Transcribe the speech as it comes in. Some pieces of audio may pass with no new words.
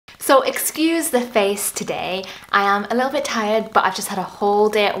So excuse the face today. I am a little bit tired, but I've just had a whole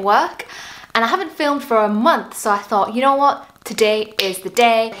day at work and I haven't filmed for a month, so I thought, you know what? Today is the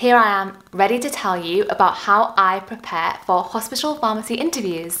day. Here I am, ready to tell you about how I prepare for hospital pharmacy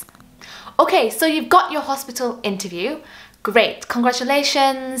interviews. Okay, so you've got your hospital interview. Great,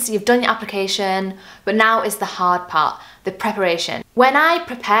 congratulations, you've done your application, but now is the hard part, the preparation. When I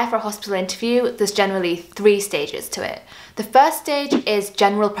prepare for a hospital interview, there's generally 3 stages to it. The first stage is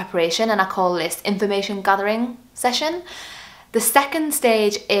general preparation, and I call this information gathering session. The second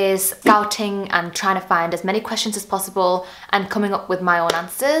stage is scouting and trying to find as many questions as possible and coming up with my own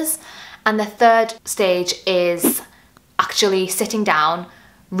answers. And the third stage is actually sitting down,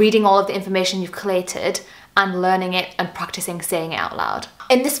 reading all of the information you've collated and learning it and practicing saying it out loud.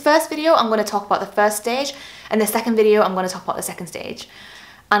 In this first video, I'm going to talk about the first stage, and the second video, I'm going to talk about the second stage.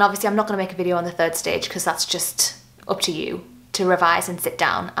 And obviously I'm not going to make a video on the third stage because that's just up to you to revise and sit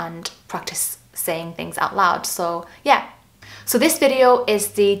down and practice saying things out loud. So yeah. So this video is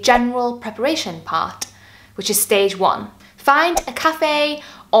the general preparation part, which is stage 1. Find a cafe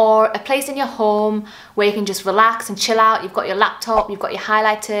or a place in your home where you can just relax and chill out. You've got your laptop, you've got your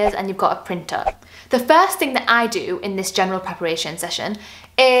highlighters, and you've got a printer. The first thing that I do in this general preparation session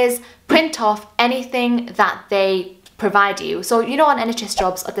is print off anything that they provide you. So you know, on NHS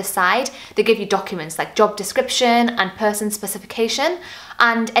jobs at the side, they give you documents like job description and person specification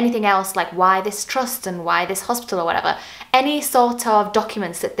and anything else like why this trust and why this hospital or whatever. Any sort of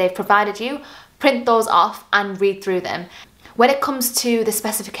documents that they've provided you, print those off and read through them. When it comes to the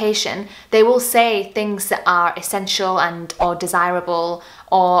specification, they will say things that are essential and or desirable,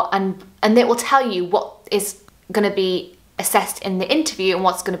 and they will tell you what is going to be assessed in the interview and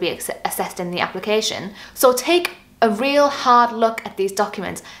what's going to be assessed in the application. So take a real hard look at these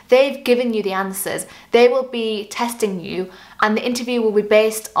documents. They've given you the answers. They will be testing you, and the interview will be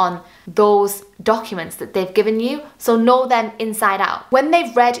based on those documents that they've given you, so know them inside out. When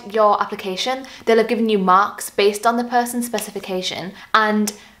they've read your application, they'll have given you marks based on the person's specification,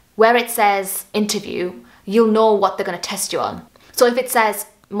 and where it says interview, you'll know what they're going to test you on. So if it says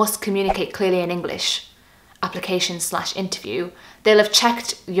must communicate clearly in English, application/interview, they'll have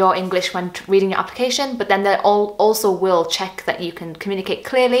checked your English when reading your application, but then they also will check that you can communicate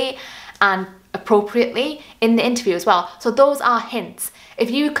clearly and appropriately in the interview as well. So those are hints. If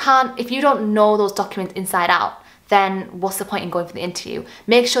you don't know those documents inside out, then what's the point in going for the interview?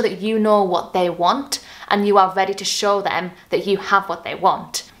 Make sure that you know what they want and you are ready to show them that you have what they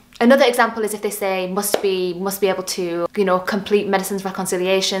want. Another example is if they say must be able to, you know, complete medicines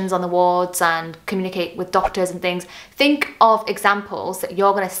reconciliations on the wards and communicate with doctors and things. Think of examples that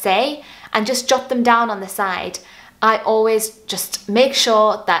you're going to say and just jot them down on the side. I always just make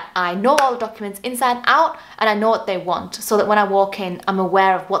sure that I know all the documents inside out and I know what they want, so that when I walk in, I'm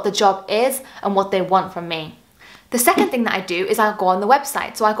aware of what the job is and what they want from me. The second thing that I do is I'll go on the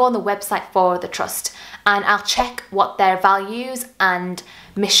website. So I go on the website for the trust and I'll check what their values and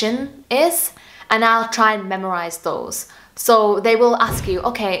mission is, and I'll try and memorize those. So they will ask you,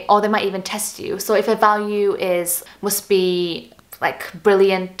 okay, or they might even test you. So if a value must be like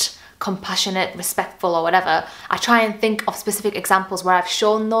brilliant, compassionate, respectful or whatever, I try and think of specific examples where I've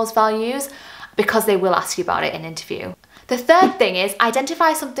shown those values, because they will ask you about it in an interview. The third thing is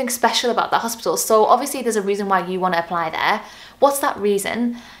identify something special about the hospital. So obviously there's a reason why you want to apply there. What's that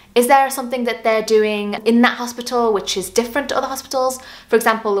reason? Is there something that they're doing in that hospital which is different to other hospitals? For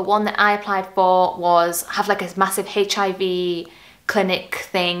example, the one that I applied for have like a massive HIV clinic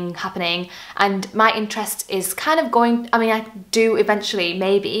thing happening, and my interest is kind of I do eventually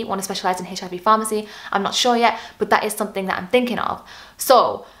maybe want to specialise in HIV pharmacy. I'm not sure yet, but that is something that I'm thinking of.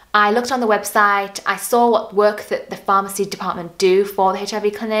 So I looked on the website, I saw what work that the pharmacy department do for the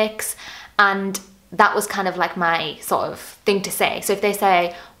HIV clinics, and that was kind of like my sort of thing to say. So if they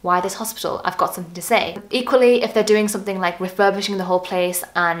say, why this hospital? I've got something to say. Equally, if they're doing something like refurbishing the whole place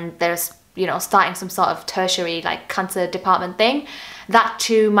and there's, you know, starting some sort of tertiary like cancer department thing, that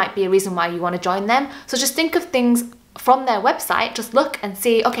too might be a reason why you want to join them. So just think of things from their website, just look and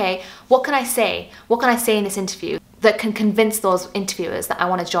see, okay, what can I say? What can I say in this interview that can convince those interviewers that I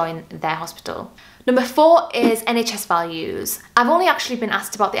want to join their hospital? Number 4 is NHS Values. I've only actually been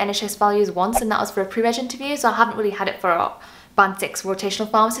asked about the NHS Values once, and that was for a pre-reg interview, so I haven't really had it for a Band 6 rotational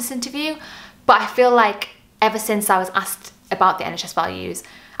pharmacist interview, but I feel like ever since I was asked about the NHS Values,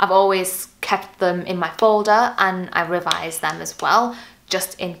 I've always kept them in my folder and I revise them as well,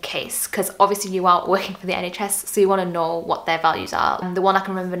 just in case, because obviously you are working for the NHS, so you want to know what their values are. And the one I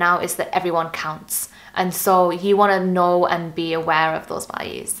can remember now is that everyone counts, and so you want to know and be aware of those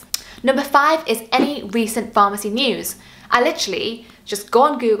values. Number 5 is any recent pharmacy news. I literally just go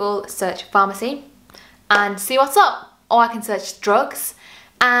on Google, search pharmacy and see what's up. Or I can search drugs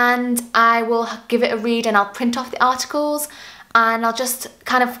and I will give it a read and I'll print off the articles and I'll just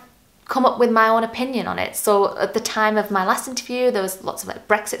kind of come up with my own opinion on it. So at the time of my last interview, there was lots of like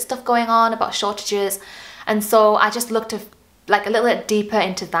Brexit stuff going on about shortages. And so I just looked like a little bit deeper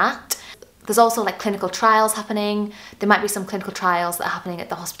into that. There's also like clinical trials happening. There might be some clinical trials that are happening at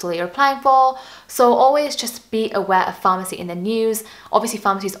the hospital you're applying for. So always just be aware of pharmacy in the news. Obviously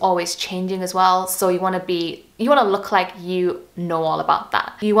pharmacy is always changing as well. So you want to look like you know all about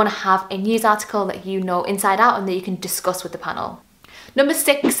that. You want to have a news article that you know inside out and that you can discuss with the panel. Number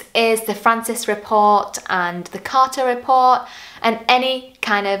 6 is the Francis report and the Carter report and any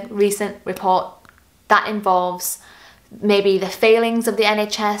kind of recent report that involves maybe the failings of the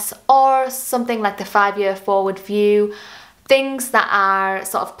NHS or something like the 5-year forward view, things that are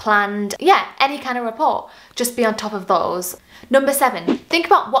sort of planned. Yeah, any kind of report, just be on top of those. Number 7, think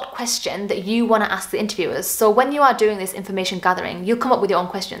about what question that you want to ask the interviewers. So when you are doing this information gathering, you'll come up with your own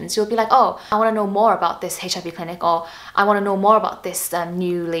questions. You'll be like, oh, I want to know more about this HIV clinic, or I want to know more about this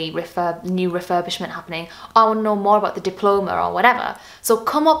new refurbishment happening, or I want to know more about the diploma or whatever. So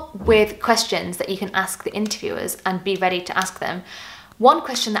come up with questions that you can ask the interviewers and be ready to ask them. One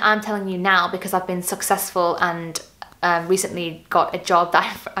question that I'm telling you now, because I've been successful and recently got a job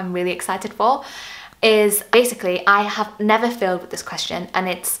that I'm really excited for, is basically, I have never failed with this question, and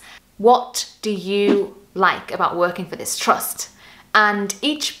it's, what do you like about working for this trust? And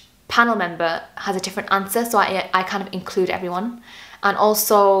each panel member has a different answer, so I kind of include everyone. And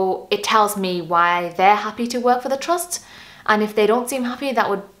also it tells me why they're happy to work for the trust, and if they don't seem happy, that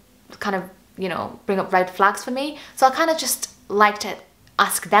would kind of, you know, bring up red flags for me. So I kind of just like to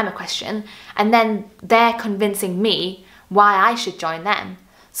ask them a question, and then they're convincing me why I should join them.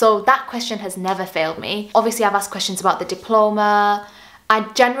 So that question has never failed me. Obviously I've asked questions about the diploma. I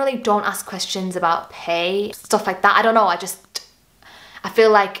generally don't ask questions about pay, stuff like that. I don't know, I feel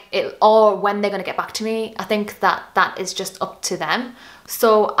like it, or when they're gonna get back to me. I think that is just up to them.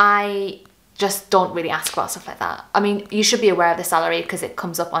 So I just don't really ask about stuff like that. I mean, you should be aware of the salary because it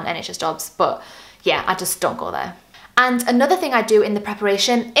comes up on NHS jobs, but yeah, I just don't go there. And another thing I do in the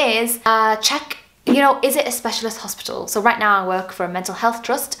preparation is check, you know, is it a specialist hospital? So right now I work for a mental health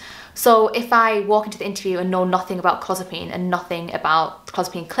trust. So if I walk into the interview and know nothing about clozapine and nothing about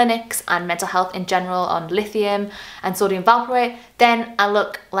clozapine clinics and mental health in general on lithium and sodium valproate, then I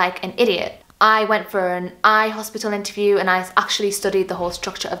look like an idiot. I went for an eye hospital interview and I actually studied the whole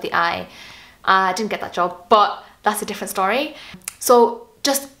structure of the eye. I didn't get that job, but that's a different story. So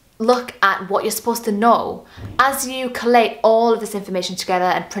just look at what you're supposed to know. As you collate all of this information together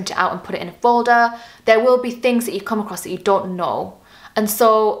and print it out and put it in a folder, there will be things that you come across that you don't know. And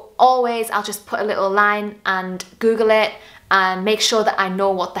so always I'll just put a little line and Google it and make sure that I know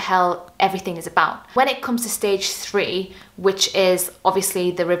what the hell everything is about. When it comes to stage 3, which is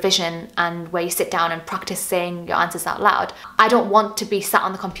obviously the revision and where you sit down and practice saying your answers out loud, I don't want to be sat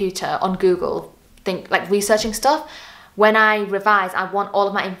on the computer on Google, researching stuff. When I revise, I want all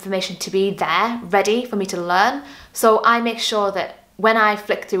of my information to be there, ready for me to learn. So I make sure that when I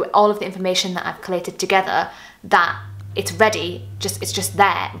flick through all of the information that I've collated together, that it's ready, it's just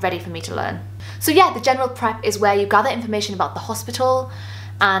there, ready for me to learn. So yeah, the general prep is where you gather information about the hospital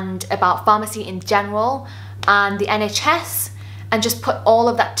and about pharmacy in general and the NHS, and just put all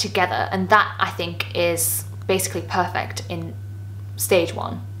of that together. And that, I think, is basically perfect in stage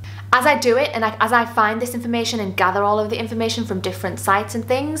 1. As I do it and as I find this information and gather all of the information from different sites and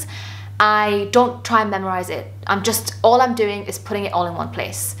things, I don't try and memorize it. All I'm doing is putting it all in one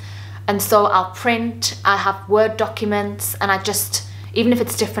place. And so I'll print, I have Word documents, and even if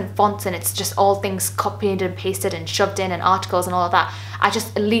it's different fonts and it's just all things copied and pasted and shoved in and articles and all of that,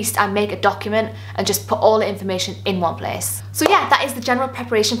 at least I make a document and just put all the information in one place. So yeah, that is the general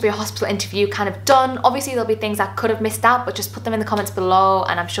preparation for your hospital interview kind of done. Obviously there'll be things I could have missed out, but just put them in the comments below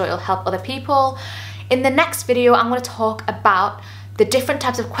and I'm sure it'll help other people. In the next video, I'm going to talk about the different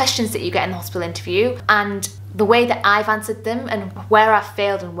types of questions that you get in the hospital interview and the way that I've answered them and where I've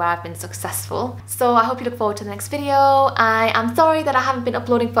failed and where I've been successful. So I hope you look forward to the next video. I am sorry that I haven't been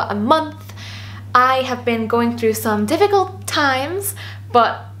uploading for a month. I have been going through some difficult times,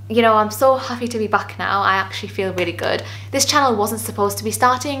 but you know, I'm so happy to be back now. I actually feel really good. This channel wasn't supposed to be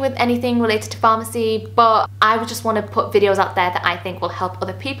starting with anything related to pharmacy, but I would just want to put videos out there that I think will help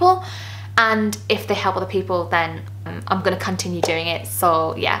other people. And if they help other people, then I'm going to continue doing it.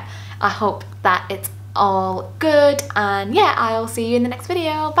 So yeah, I hope that it's all good, and yeah, I'll see you in the next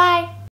video. Bye!